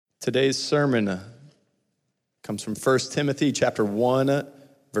Today's sermon comes from 1 Timothy chapter 1,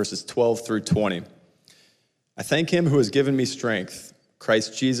 verses 12 through 20. I thank him who has given me strength,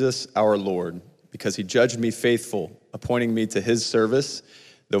 Christ Jesus our Lord, because he judged me faithful, appointing me to his service,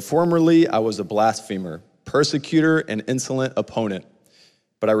 though formerly I was a blasphemer, persecutor, and insolent opponent.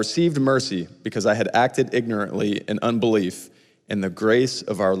 But I received mercy because I had acted ignorantly in unbelief, and the grace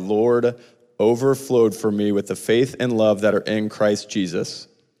of our Lord overflowed for me with the faith and love that are in Christ Jesus.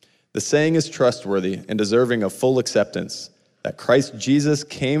 The saying is trustworthy and deserving of full acceptance, that Christ Jesus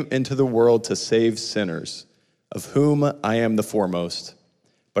came into the world to save sinners, of whom I am the foremost.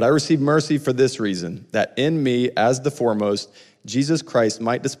 But I received mercy for this reason, that in me, as the foremost, Jesus Christ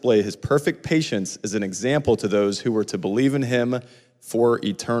might display his perfect patience as an example to those who were to believe in him for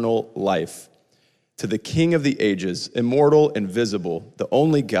eternal life. To the King of the ages, immortal, invisible, the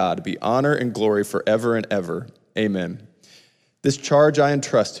only God, be honor and glory forever and ever. Amen. This charge I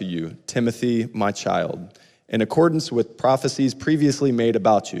entrust to you, Timothy, my child, in accordance with prophecies previously made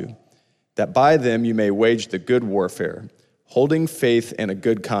about you, that by them you may wage the good warfare, holding faith and a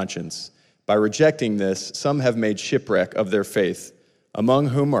good conscience. By rejecting this, some have made shipwreck of their faith, among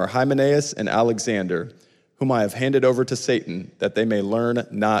whom are Hymenaeus and Alexander, whom I have handed over to Satan, that they may learn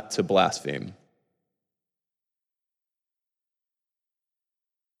not to blaspheme.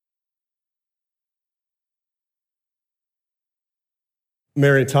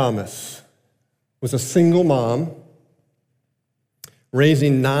 Mary Thomas was a single mom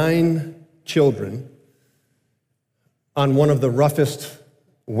raising 9 children on one of the roughest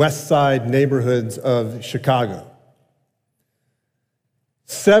West Side neighborhoods of Chicago.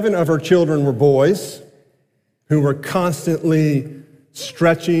 7 of her children were boys who were constantly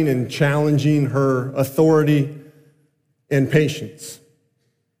stretching and challenging her authority and patience.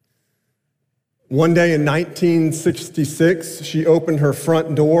 One day in 1966, she opened her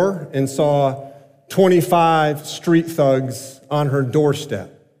front door and saw 25 street thugs on her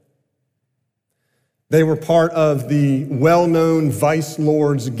doorstep. They were part of the well-known Vice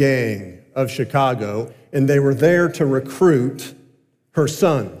Lords gang of Chicago, and they were there to recruit her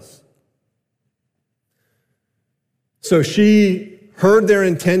sons. So she heard their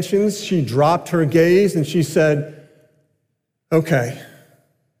intentions, she dropped her gaze, and she said, "Okay,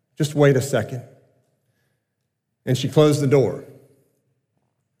 just wait a second." And she closed the door.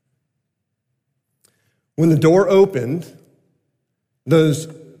 When the door opened, those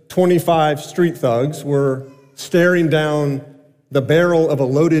 25 street thugs were staring down the barrel of a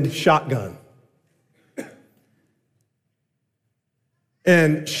loaded shotgun.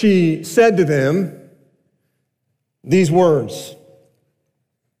 And she said to them these words,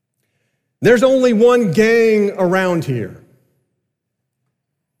 "There's only one gang around here,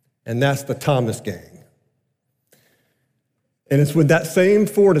 and that's the Thomas gang." And it's with that same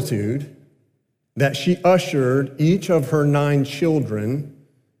fortitude that she ushered each of her 9 children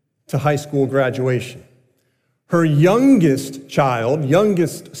to high school graduation. Her youngest child,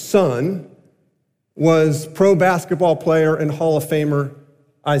 youngest son, was pro basketball player and Hall of Famer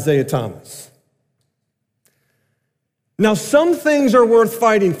Isaiah Thomas. Now, some things are worth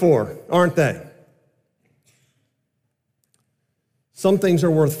fighting for, aren't they? Some things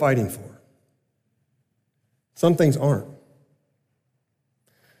are worth fighting for. Some things aren't.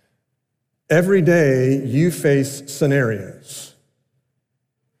 Every day you face scenarios.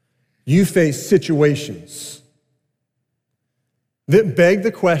 You face situations that beg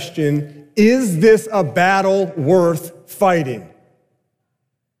the question, is this a battle worth fighting?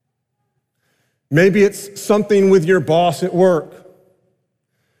 Maybe it's something with your boss at work.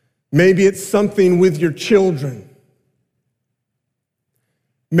 Maybe it's something with your children.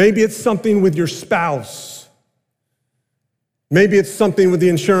 Maybe it's something with your spouse. Maybe it's something with the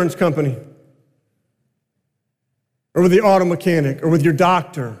insurance company, or with the auto mechanic, or with your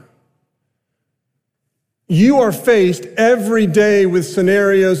doctor. You are faced every day with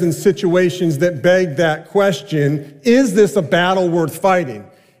scenarios and situations that beg that question, is this a battle worth fighting?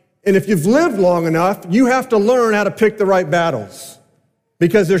 And if you've lived long enough, you have to learn how to pick the right battles,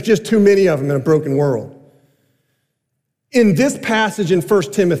 because there's just too many of them in a broken world. In this passage in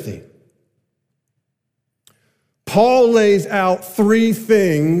 1 Timothy, Paul lays out 3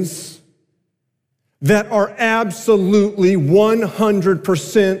 things that are absolutely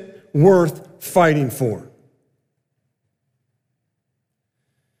 100% worth fighting for.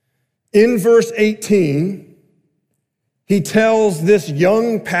 In verse 18, he tells this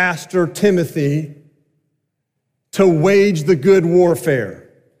young pastor, Timothy, to wage the good warfare.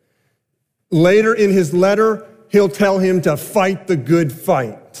 Later in his letter, he'll tell him to fight the good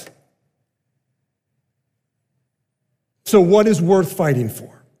fight. So what is worth fighting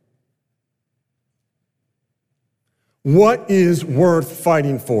for? What is worth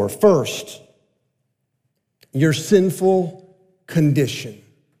fighting for? First, your sinful condition.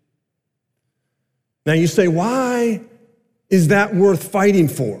 Now you say, why is that worth fighting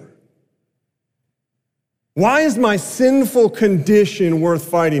for? Why is my sinful condition worth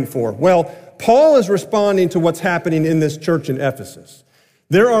fighting for? Well, Paul is responding to what's happening in this church in Ephesus.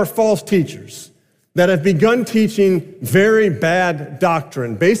 There are false teachers that have begun teaching very bad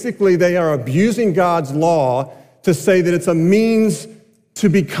doctrine. Basically, they are abusing God's law to say that it's a means to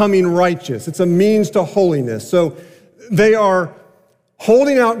becoming righteous. It's a means to holiness. So they are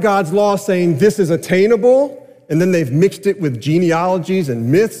holding out God's law saying this is attainable, and then they've mixed it with genealogies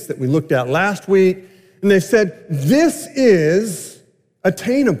and myths that we looked at last week, and they said this is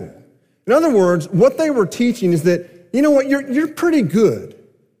attainable. In other words, what they were teaching is that, you know what, you're pretty good.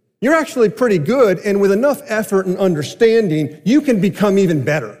 You're actually pretty good, and with enough effort and understanding, you can become even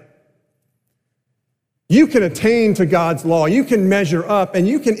better. You can attain to God's law, you can measure up, and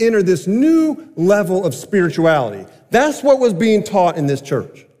you can enter this new level of spirituality. That's what was being taught in this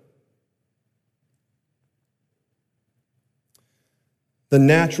church. The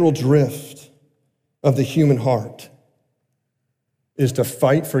natural drift of the human heart is to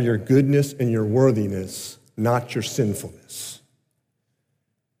fight for your goodness and your worthiness, not your sinfulness.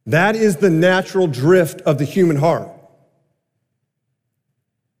 That is the natural drift of the human heart,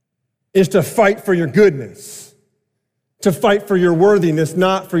 is to fight for your goodness, to fight for your worthiness,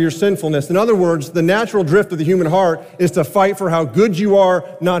 not for your sinfulness. In other words, the natural drift of the human heart is to fight for how good you are,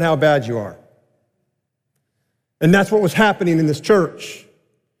 not how bad you are. And that's what was happening in this church.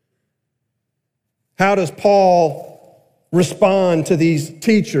 How does Paul respond to these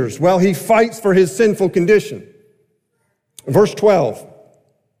teachers? Well, he fights for his sinful condition. Verse 12.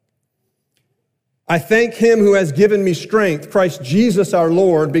 I thank him who has given me strength, Christ Jesus our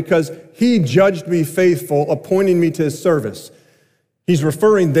Lord, because he judged me faithful, appointing me to his service. He's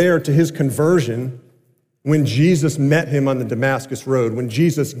referring there to his conversion when Jesus met him on the Damascus road, when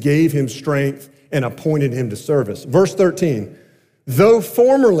Jesus gave him strength and appointed him to service. Verse 13, though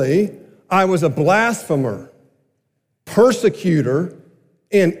formerly I was a blasphemer, persecutor,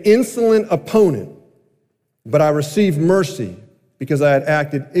 and insolent opponent, but I received mercy because I had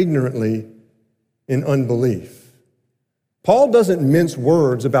acted ignorantly in unbelief. Paul doesn't mince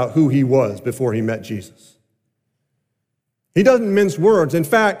words about who he was before he met Jesus. He doesn't mince words. In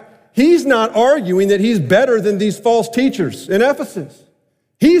fact, he's not arguing that he's better than these false teachers in Ephesus.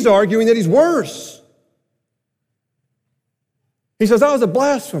 He's arguing that he's worse. He says, I was a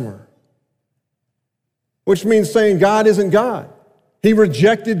blasphemer, which means saying God isn't God. He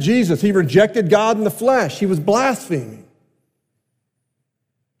rejected Jesus. He rejected God in the flesh. He was blaspheming.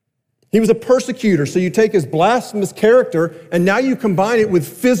 He was a persecutor, so you take his blasphemous character and now you combine it with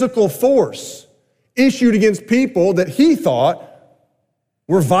physical force issued against people that he thought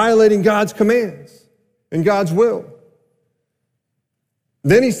were violating God's commands and God's will.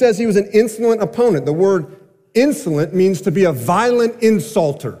 Then he says he was an insolent opponent. The word insolent means to be a violent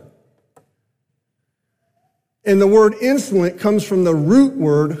insulter. And the word insolent comes from the root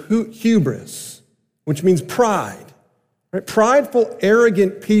word hubris, which means pride. Right? Prideful,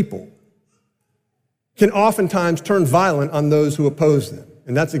 arrogant people can oftentimes turn violent on those who oppose them.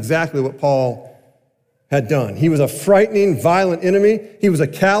 And that's exactly what Paul had done. He was a frightening, violent enemy. He was a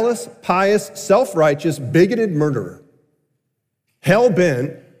callous, pious, self-righteous, bigoted murderer,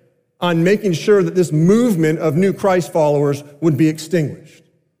 hell-bent on making sure that this movement of new Christ followers would be extinguished.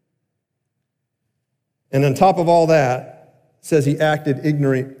 And on top of all that, it says he acted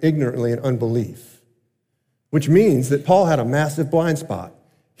ignorantly in unbelief, which means that Paul had a massive blind spot.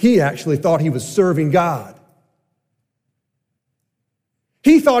 He actually thought he was serving God.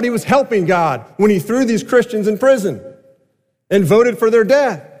 He thought he was helping God when he threw these Christians in prison and voted for their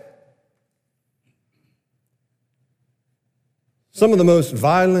death. Some of the most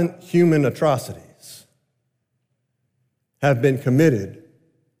violent human atrocities have been committed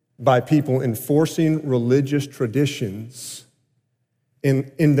by people enforcing religious traditions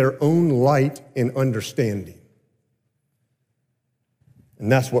in their own light and understanding.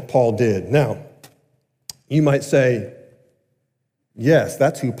 And that's what Paul did. Now, you might say, yes,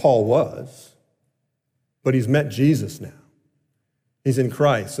 that's who Paul was, but he's met Jesus now. He's in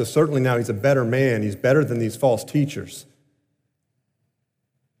Christ, so certainly now he's a better man. He's better than these false teachers.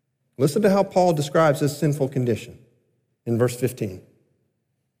 Listen to how Paul describes his sinful condition in verse 15.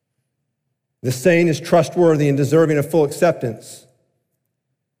 The saying is trustworthy and deserving of full acceptance,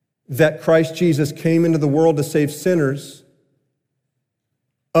 that Christ Jesus came into the world to save sinners,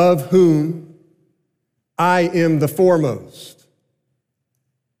 of whom I am the foremost.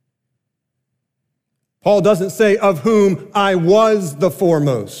 Paul doesn't say, of whom I was the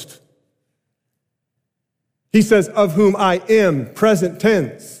foremost. He says, of whom I am, present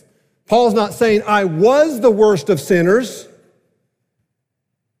tense. Paul's not saying I was the worst of sinners,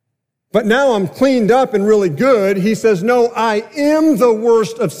 but now I'm cleaned up and really good. He says, no, I am the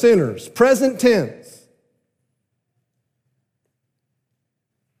worst of sinners, present tense.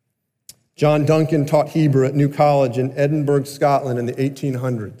 John Duncan taught Hebrew at New College in Edinburgh, Scotland in the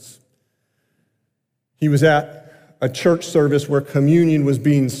 1800s. He was at a church service where communion was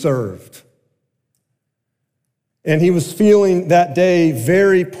being served. And he was feeling that day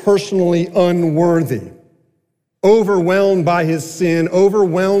very personally unworthy, overwhelmed by his sin,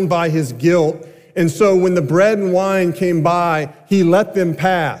 overwhelmed by his guilt. And so when the bread and wine came by, he let them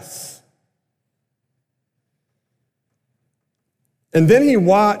pass. And then he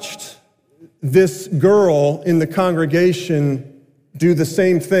watched this girl in the congregation do the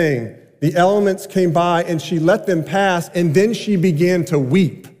same thing. The elements came by and she let them pass, and then she began to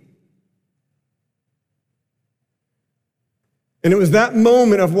weep. And it was that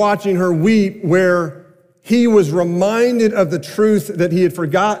moment of watching her weep where he was reminded of the truth that he had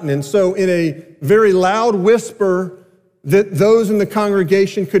forgotten. And so in a very loud whisper that those in the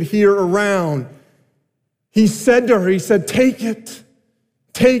congregation could hear around, he said to her, he said, take it,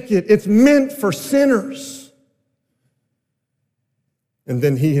 it's meant for sinners. And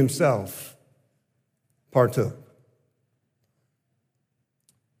then he himself partook.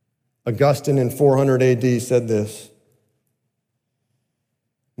 Augustine in 400 AD said this,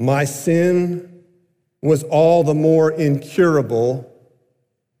 my sin was all the more incurable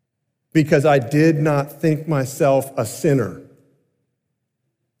because I did not think myself a sinner.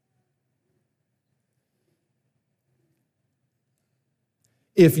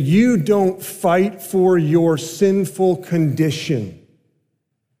 If you don't fight for your sinful condition,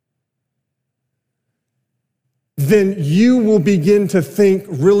 then you will begin to think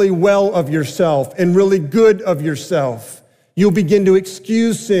really well of yourself and really good of yourself. You'll begin to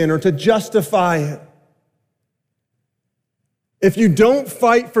excuse sin or to justify it. If you don't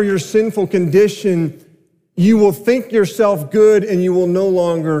fight for your sinful condition, you will think yourself good and you will no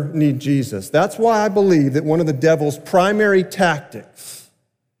longer need Jesus. That's why I believe that one of the devil's primary tactics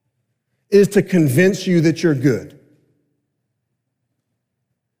is to convince you that you're good.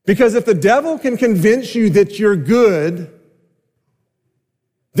 Because if the devil can convince you that you're good,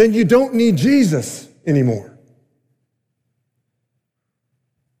 then you don't need Jesus anymore.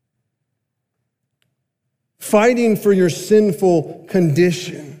 Fighting for your sinful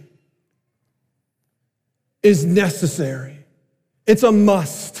condition is necessary. It's a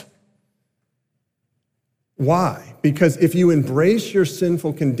must. Why? Because if you embrace your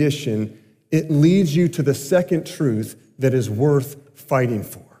sinful condition, it leads you to the second truth that is worth fighting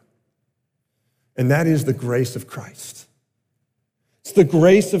for. And that is the grace of Christ. It's the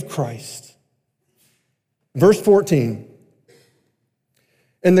grace of Christ. Verse 14.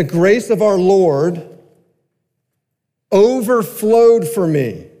 And the grace of our Lord overflowed for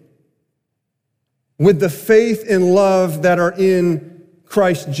me with the faith and love that are in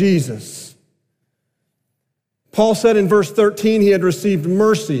Christ Jesus. Paul said in verse 13 he had received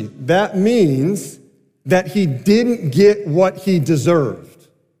mercy. That means that he didn't get what he deserved.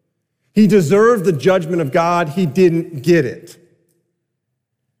 He deserved the judgment of God. He didn't get it.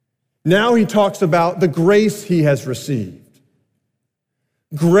 Now he talks about the grace he has received.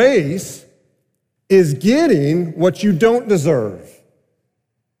 Grace is getting what you don't deserve,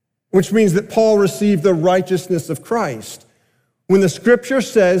 which means that Paul received the righteousness of Christ. When the scripture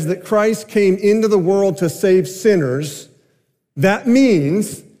says that Christ came into the world to save sinners, that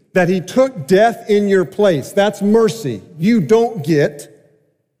means that he took death in your place. That's mercy. You don't get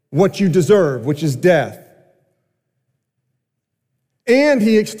what you deserve, which is death. And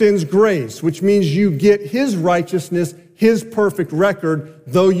he extends grace, which means you get his righteousness, his perfect record,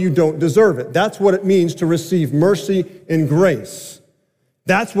 though you don't deserve it. That's what it means to receive mercy and grace.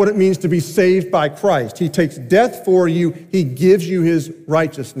 That's what it means to be saved by Christ. He takes death for you. He gives you his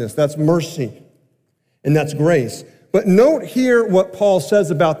righteousness. That's mercy, and that's grace. But note here what Paul says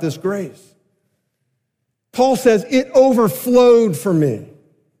about this grace. Paul says, it overflowed for me.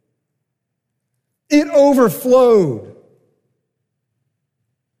 It overflowed.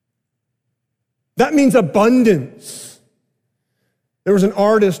 That means abundance. There was an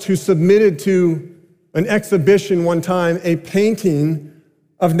artist who submitted to an exhibition one time a painting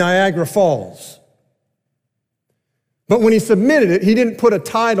of Niagara Falls. But when he submitted it, he didn't put a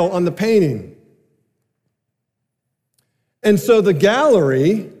title on the painting. And so the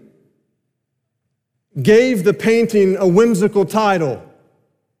gallery gave the painting a whimsical title.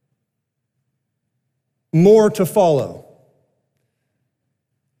 more to follow.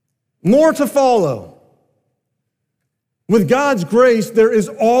 More to follow. With God's grace, there is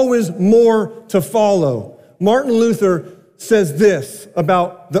always more to follow. Martin Luther says this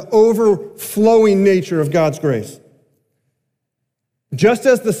about the overflowing nature of God's grace. Just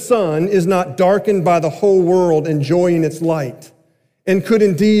as the sun is not darkened by the whole world enjoying its light, and could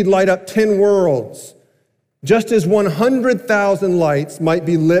indeed light up 10 worlds, just as 100,000 lights might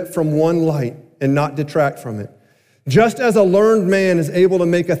be lit from one light and not detract from it. Just as a learned man is able to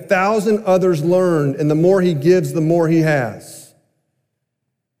make 1,000 others learned, and the more he gives, the more he has,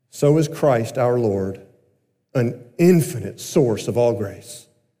 so is Christ our Lord, an infinite source of all grace.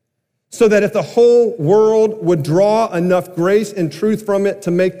 So that if the whole world would draw enough grace and truth from it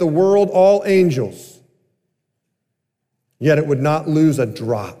to make the world all angels, yet it would not lose a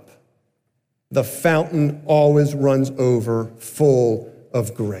drop. The fountain always runs over full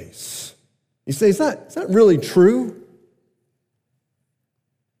of grace. You say, is that really true?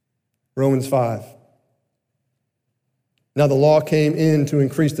 Romans 5. Now the law came in to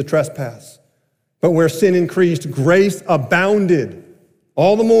increase the trespass, but where sin increased, grace abounded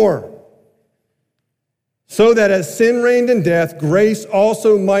all the more. So that as sin reigned in death, grace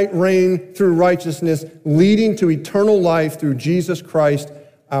also might reign through righteousness, leading to eternal life through Jesus Christ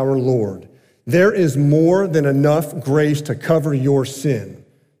our Lord. There is more than enough grace to cover your sin.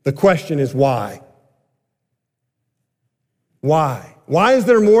 The question is why? Why? Why is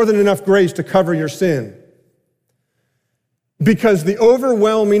there more than enough grace to cover your sin? Because the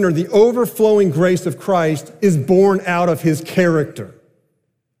overwhelming or the overflowing grace of Christ is born out of his character.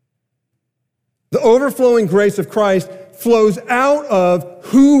 The overflowing grace of Christ flows out of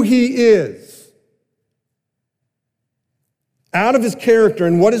who he is. Out of his character.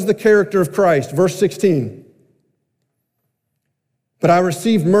 And what is the character of Christ? Verse 16. But I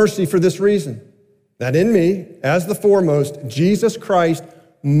received mercy for this reason, that in me, as the foremost, Jesus Christ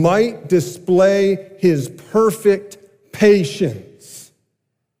might display his perfect patience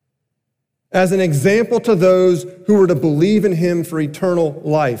as an example to those who were to believe in him for eternal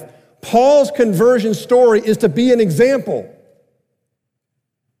life. Paul's conversion story is to be an example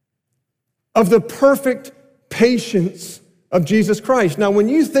of the perfect patience of Jesus Christ. Now, when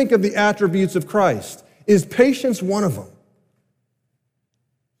you think of the attributes of Christ, is patience one of them?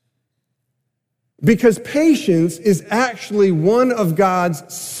 Because patience is actually one of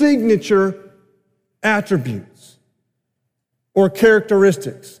God's signature attributes or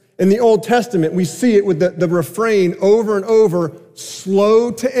characteristics. In the Old Testament, we see it with the refrain over and over, slow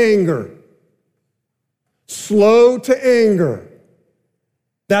to anger. Slow to anger.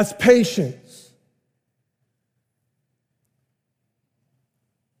 That's patience.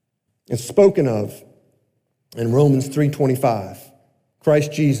 It's spoken of in Romans 3:25.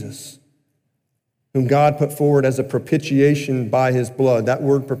 Christ Jesus, whom God put forward as a propitiation by his blood. That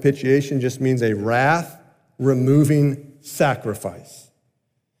word propitiation just means a wrath-removing sacrifice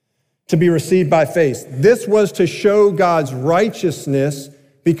to be received by faith. This was to show God's righteousness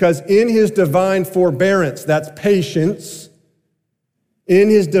because in his divine forbearance, that's patience, in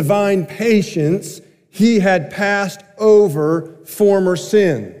his divine patience, he had passed over former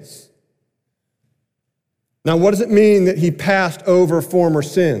sins. Now, what does it mean that he passed over former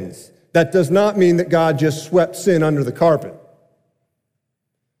sins? That does not mean that God just swept sin under the carpet.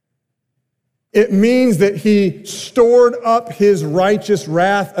 It means that he stored up his righteous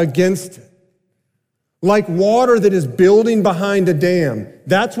wrath against it. Like water that is building behind a dam.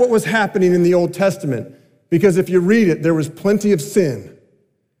 That's what was happening in the Old Testament. Because if you read it, there was plenty of sin.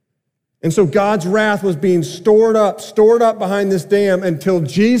 And so God's wrath was being stored up behind this dam until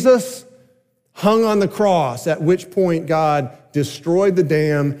Jesus hung on the cross, at which point God destroyed the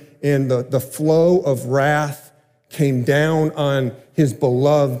dam and the flow of wrath came down on his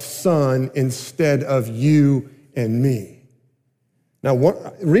beloved son instead of you and me. Now,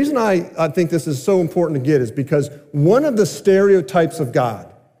 the reason I think this is so important to get is because one of the stereotypes of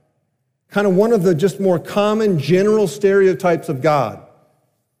God, kind of one of the just more common general stereotypes of God,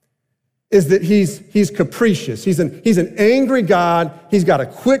 is that he's capricious. He's an angry God. He's got a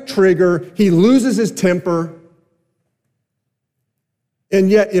quick trigger. He loses his temper. And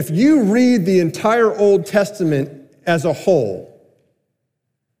yet, if you read the entire Old Testament as a whole,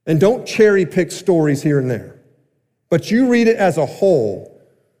 and don't cherry pick stories here and there, but you read it as a whole,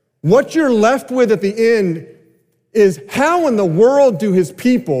 what you're left with at the end is how in the world do his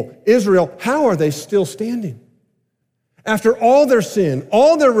people, Israel, how are they still standing? After all their sin,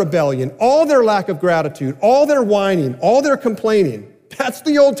 all their rebellion, all their lack of gratitude, all their whining, all their complaining, that's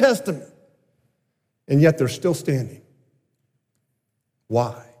the Old Testament. And yet they're still standing.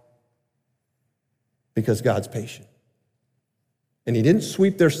 Why? because God's patient. And he didn't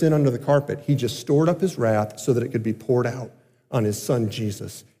sweep their sin under the carpet. He just stored up his wrath so that it could be poured out on his son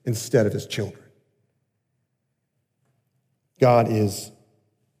Jesus instead of his children. God is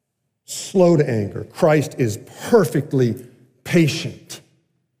slow to anger. Christ is perfectly patient.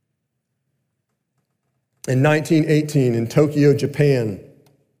 In 1918, in Tokyo, Japan,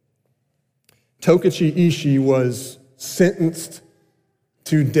 Tokichi Ishii was sentenced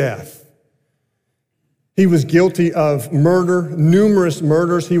to death. He was guilty of murder, numerous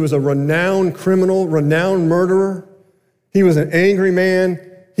murders. He was a renowned criminal, renowned murderer. He was an angry man.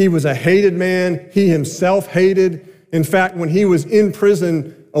 He was a hated man. He himself hated. In fact, when he was in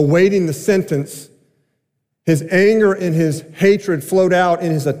prison awaiting the sentence, his anger and his hatred flowed out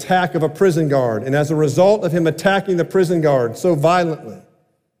in his attack of a prison guard. And as a result of him attacking the prison guard so violently,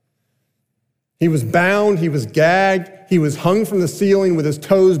 he was bound, he was gagged, he was hung from the ceiling with his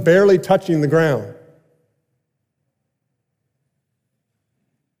toes barely touching the ground.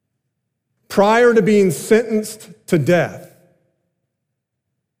 Prior to being sentenced to death,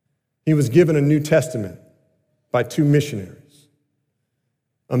 he was given a New Testament by two missionaries,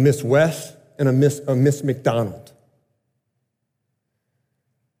 a Miss West and a Miss McDonald.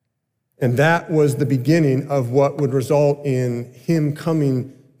 And that was the beginning of what would result in him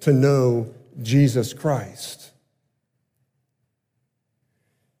coming to know Jesus Christ.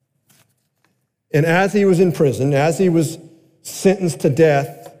 And as he was in prison, as he was sentenced to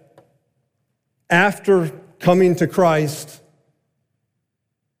death, after coming to Christ,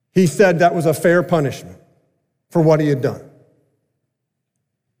 he said that was a fair punishment for what he had done.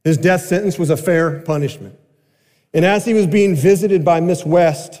 His death sentence was a fair punishment. And as he was being visited by Miss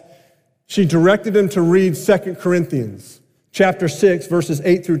West, she directed him to read 2 Corinthians chapter 6, verses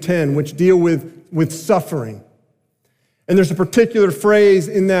 8 through 10, which deal with suffering. And there's a particular phrase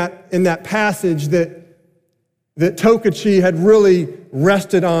in that passage that Tokichi had really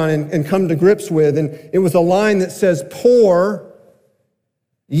rested on and come to grips with. And it was a line that says, "Poor,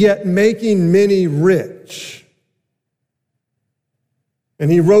 yet making many rich."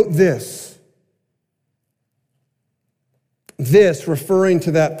 And he wrote this referring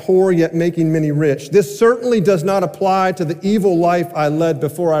to that poor yet making many rich. "This certainly does not apply to the evil life I led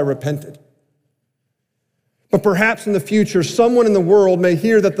before I repented. But perhaps in the future, someone in the world may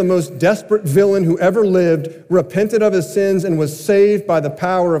hear that the most desperate villain who ever lived repented of his sins and was saved by the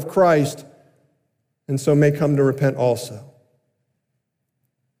power of Christ, and so may come to repent also.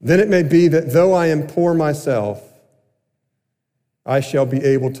 Then it may be that though I am poor myself, I shall be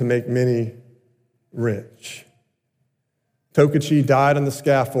able to make many rich." Tokichi died on the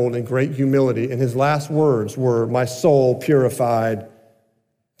scaffold in great humility, and his last words were, "My soul purified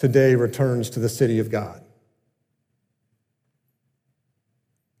today returns to the city of God."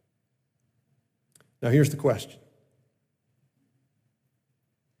 Now here's the question.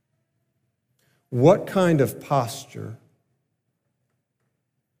 What kind of posture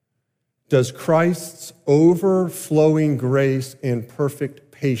does Christ's overflowing grace and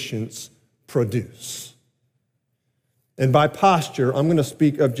perfect patience produce? And by posture, I'm going to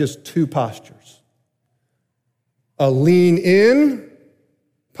speak of just two postures. A lean in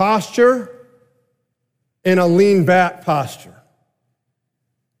posture and a lean back posture.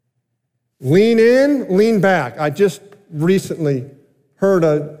 Lean in, lean back. I just recently heard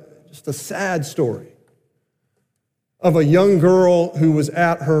just a sad story of a young girl who was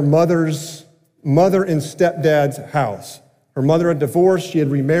at her mother and stepdad's house. Her mother had divorced, she had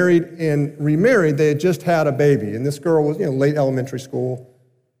remarried, they had just had a baby. And this girl was, late elementary school.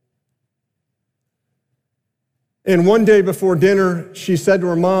 And one day before dinner, she said to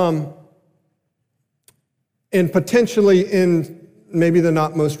her mom, and potentially in maybe the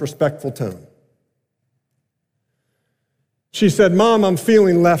not most respectful tone, she said, "Mom, I'm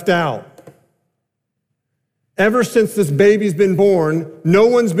feeling left out. Ever since this baby's been born, no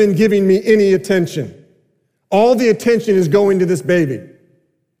one's been giving me any attention. All the attention is going to this baby."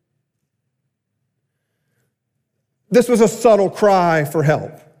 This was a subtle cry for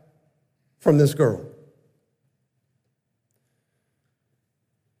help from this girl.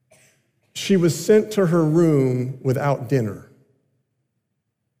 She was sent to her room without dinner.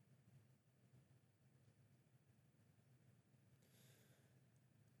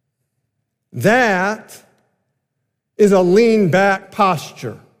 That is a lean back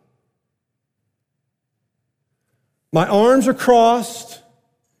posture. My arms are crossed,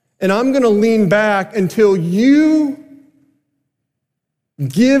 and I'm going to lean back until you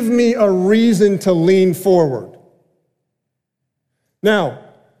give me a reason to lean forward. Now,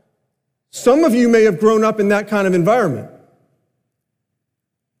 some of you may have grown up in that kind of environment.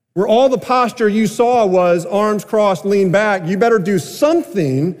 where all the posture you saw was arms crossed, lean back, you better do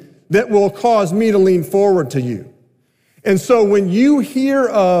something that will cause me to lean forward to you. And so when you hear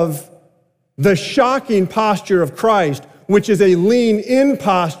of the shocking posture of Christ, which is a lean in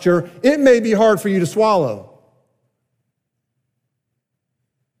posture, it may be hard for you to swallow.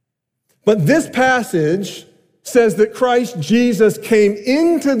 But this passage says that Christ Jesus came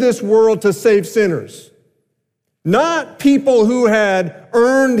into this world to save sinners. Not people who had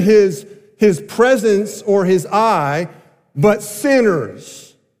earned his presence or his eye, but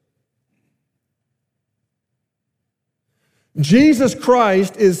sinners. Jesus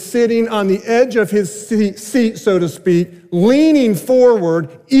Christ is sitting on the edge of his seat, so to speak, leaning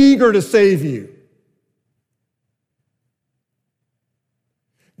forward, eager to save you.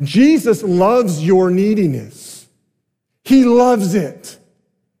 Jesus loves your neediness. He loves it.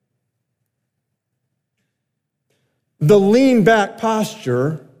 The lean back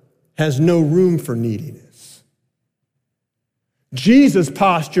posture has no room for neediness. Jesus'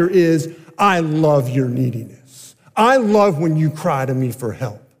 posture is, I love your neediness. I love when you cry to me for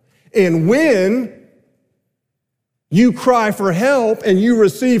help. And when you cry for help and you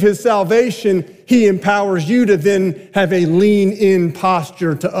receive his salvation, he empowers you to then have a lean-in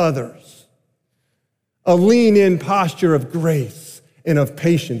posture to others. A lean-in posture of grace and of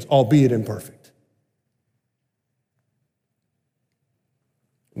patience, albeit imperfect.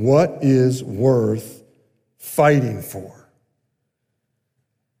 What is worth fighting for?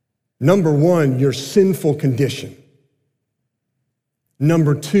 Number one, your sinful condition.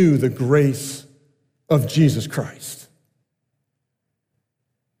 Number two, the grace of Jesus Christ.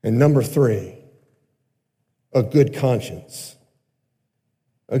 And number three, a good conscience.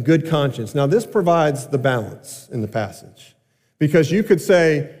 A good conscience. Now, this provides the balance in the passage. Because you could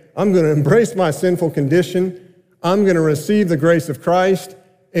say, I'm going to embrace my sinful condition, I'm going to receive the grace of Christ,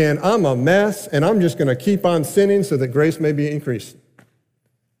 and I'm a mess, and I'm just going to keep on sinning so that grace may be increased.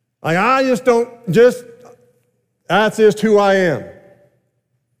 That's just who I am.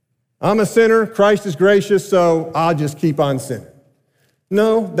 I'm a sinner, Christ is gracious, so I'll just keep on sinning.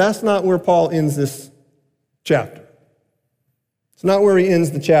 No, that's not where Paul ends this chapter. It's not where he ends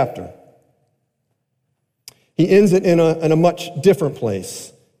the chapter. He ends it in a much different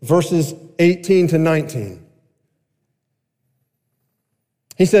place, verses 18 to 19.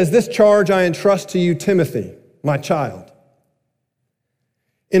 He says, "This charge I entrust to you, Timothy, my child,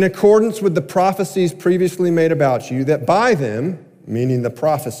 in accordance with the prophecies previously made about you, that by them," meaning the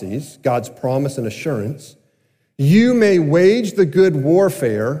prophecies, God's promise and assurance, "you may wage the good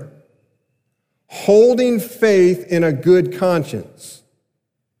warfare, holding faith in a good conscience."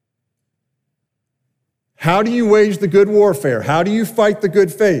 How do you wage the good warfare? How do you fight the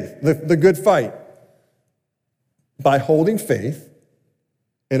good faith, the good fight? By holding faith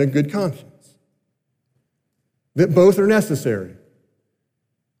and a good conscience. That both are necessary.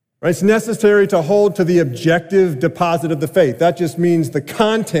 Right? It's necessary to hold to the objective deposit of the faith. That just means the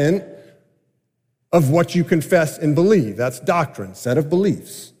content of what you confess and believe. That's doctrine, set of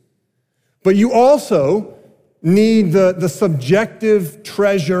beliefs. But you also need the subjective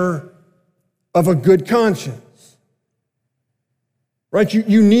treasure of a good conscience. Right?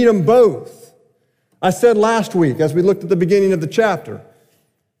 You need them both. I said last week, as we looked at the beginning of the chapter,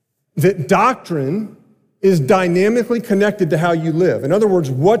 that doctrine is dynamically connected to how you live. In other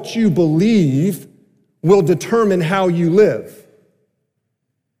words, what you believe will determine how you live.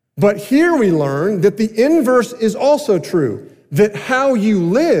 But here we learn that the inverse is also true, that how you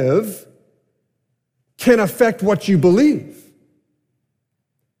live can affect what you believe.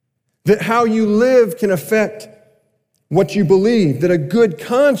 That how you live can affect what you believe, that a good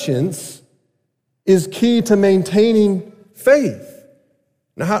conscience is key to maintaining faith.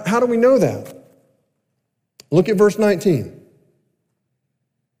 Now, how do we know that? Look at verse 19.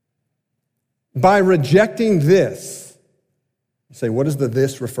 By rejecting this, you say, what does the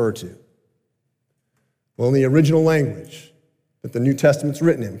this refer to? Well, in the original language that the New Testament's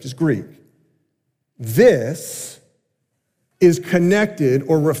written in, which is Greek, this is connected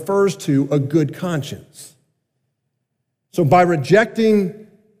or refers to a good conscience. So by rejecting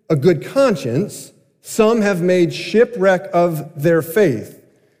a good conscience, some have made shipwreck of their faith.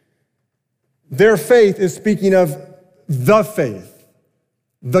 Their faith is speaking of the faith,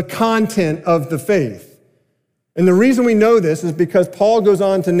 the content of the faith. And the reason we know this is because Paul goes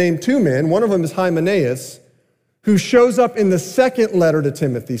on to name two men. One of them is Hymenaeus, who shows up in the second letter to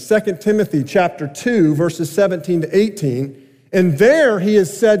Timothy, 2 Timothy chapter 2, verses 17 to 18. And there he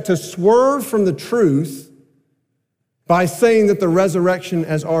is said to swerve from the truth by saying that the resurrection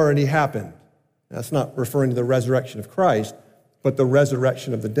has already happened. That's not referring to the resurrection of Christ. but the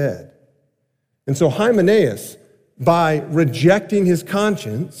resurrection of the dead. And so Hymenaeus, by rejecting his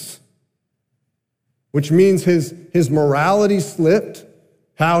conscience, which means his morality slipped,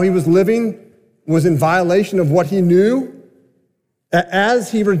 how he was living was in violation of what he knew,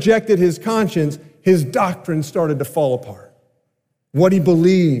 as he rejected his conscience, his doctrine started to fall apart. What he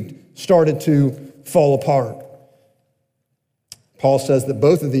believed started to fall apart. Paul says that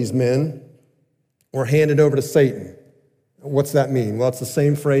both of these men were handed over to Satan. What's that mean? Well, it's the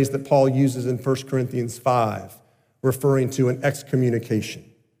same phrase that Paul uses in 1 Corinthians 5, referring to an excommunication.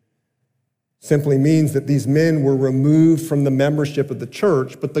 Simply means that these men were removed from the membership of the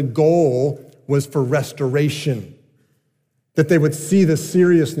church, but the goal was for restoration. That they would see the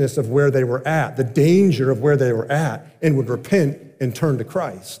seriousness of where they were at, the danger of where they were at, and would repent and turn to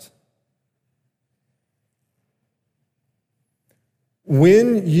Christ.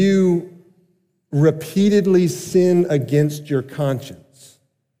 When you repeatedly sin against your conscience,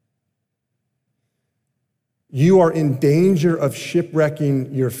 you are in danger of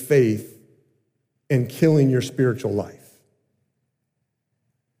shipwrecking your faith and killing your spiritual life.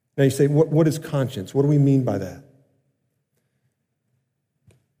 Now you say, what is conscience? What do we mean by that?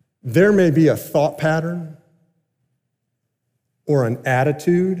 There may be a thought pattern or an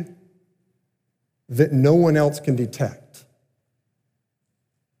attitude that no one else can detect,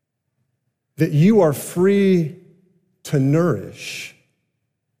 that you are free to nourish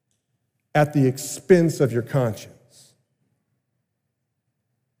at the expense of your conscience.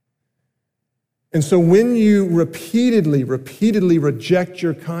 And so when you repeatedly reject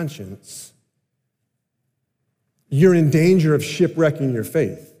your conscience, you're in danger of shipwrecking your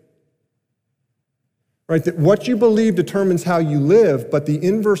faith. Right? That what you believe determines how you live, but the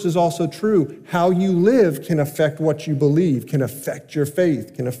inverse is also true. How you live can affect what you believe, can affect your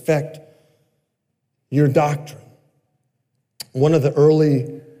faith, can affect your doctrine. One of the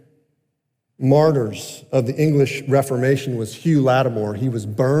early martyrs of the English Reformation was Hugh Latimer. He was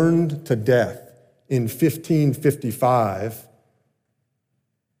burned to death in 1555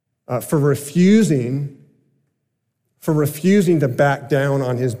 for refusing to back down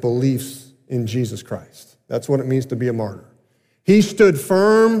on his beliefs in Jesus Christ. That's what it means to be a martyr. He stood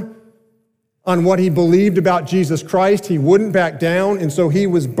firm on what he believed about Jesus Christ. He wouldn't back down, and so he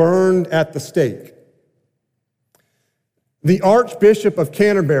was burned at the stake. The Archbishop of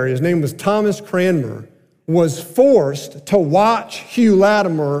Canterbury, his name was Thomas Cranmer, was forced to watch Hugh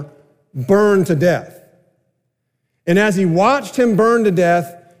Latimer burn to death. And as he watched him burn to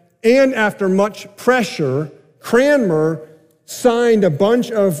death, and after much pressure, Cranmer signed a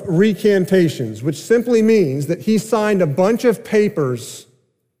bunch of recantations, which simply means that he signed a bunch of papers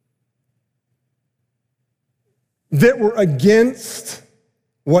that were against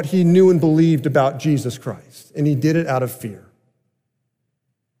what he knew and believed about Jesus Christ. And he did it out of fear.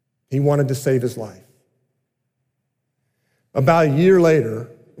 He wanted to save his life. About a year later,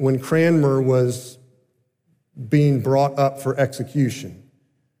 when Cranmer was being brought up for execution,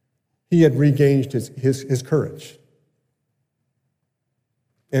 he had regained his courage.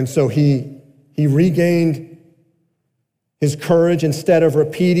 And so he regained his courage. Instead of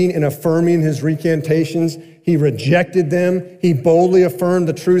repeating and affirming his recantations, he rejected them. He boldly affirmed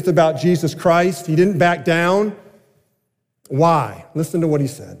the truth about Jesus Christ. He didn't back down. Why? Listen to what he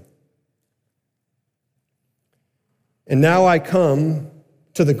said. And now I come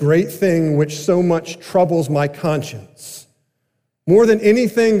to the great thing which so much troubles my conscience, more than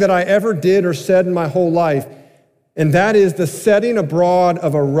anything that I ever did or said in my whole life, and that is the setting abroad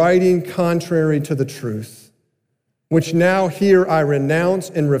of a writing contrary to the truth, which now here I renounce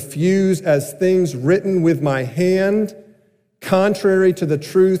and refuse as things written with my hand, contrary to the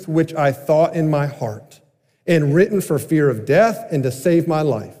truth which I thought in my heart, and written for fear of death and to save my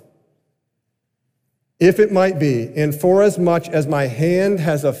life. If it might be, and forasmuch as my hand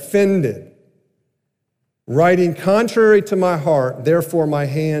has offended, writing contrary to my heart, therefore my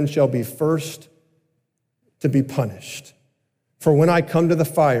hand shall be first to be punished. For when I come to the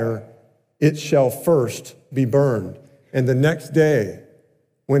fire, it shall first be burned. And the next day,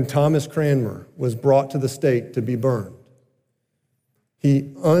 when Thomas Cranmer was brought to the stake to be burned,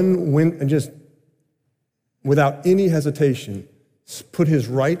 he just without any hesitation, put his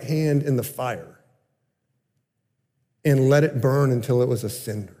right hand in the fire and let it burn until it was a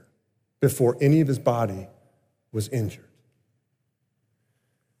cinder before any of his body was injured.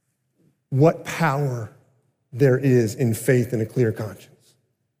 What power there is in faith and a clear conscience.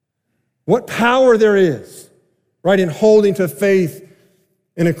 What power there is, right, in holding to faith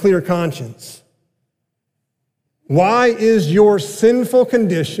and a clear conscience. Why is your sinful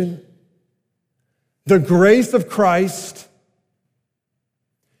condition, the grace of Christ,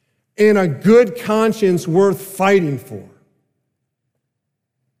 and a good conscience worth fighting for.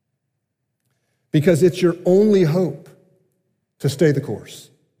 Because it's your only hope to stay the course.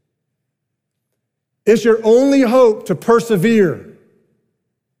 It's your only hope to persevere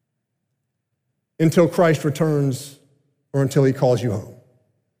until Christ returns or until he calls you home.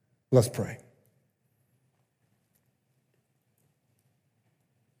 Let's pray.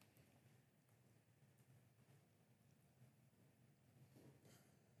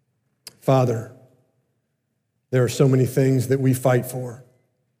 Father, there are so many things that we fight for.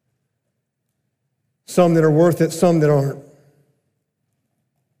 Some that are worth it, some that aren't.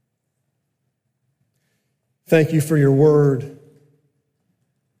 Thank you for your word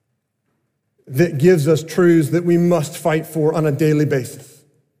that gives us truths that we must fight for on a daily basis.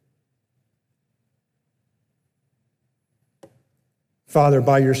 Father,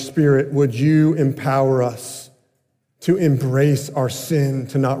 by your Spirit, would you empower us to embrace our sin,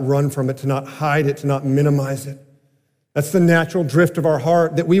 to not run from it, to not hide it, to not minimize it. That's the natural drift of our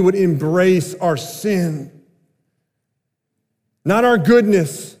heart, that we would embrace our sin. Not our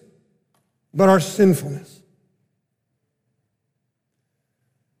goodness, but our sinfulness.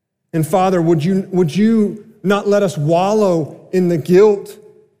 And Father, would you not let us wallow in the guilt,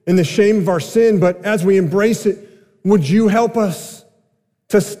 in the shame of our sin, but as we embrace it, would you help us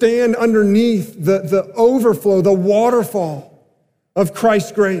to stand underneath the overflow, the waterfall of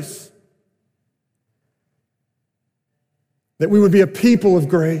Christ's grace? That we would be a people of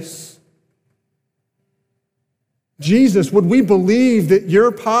grace. Jesus, would we believe that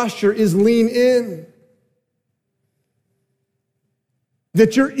your posture is lean in?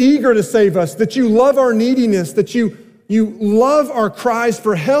 That you're eager to save us, that you love our neediness, that you love our cries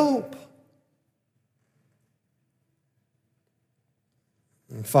for help.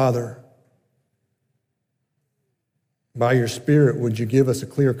 And Father, by your Spirit, would you give us a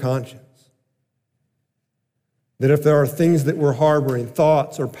clear conscience? That if there are things that we're harboring,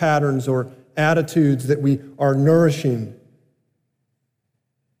 thoughts or patterns or attitudes that we are nourishing,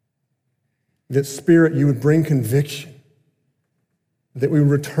 that Spirit, you would bring conviction, that we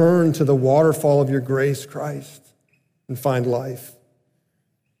return to the waterfall of your grace, Christ, and find life.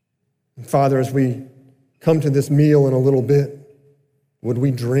 And Father, as we come to this meal in a little bit, would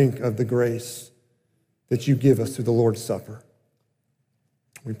we drink of the grace that you give us through the Lord's Supper?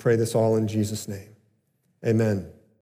 We pray this all in Jesus' name. Amen.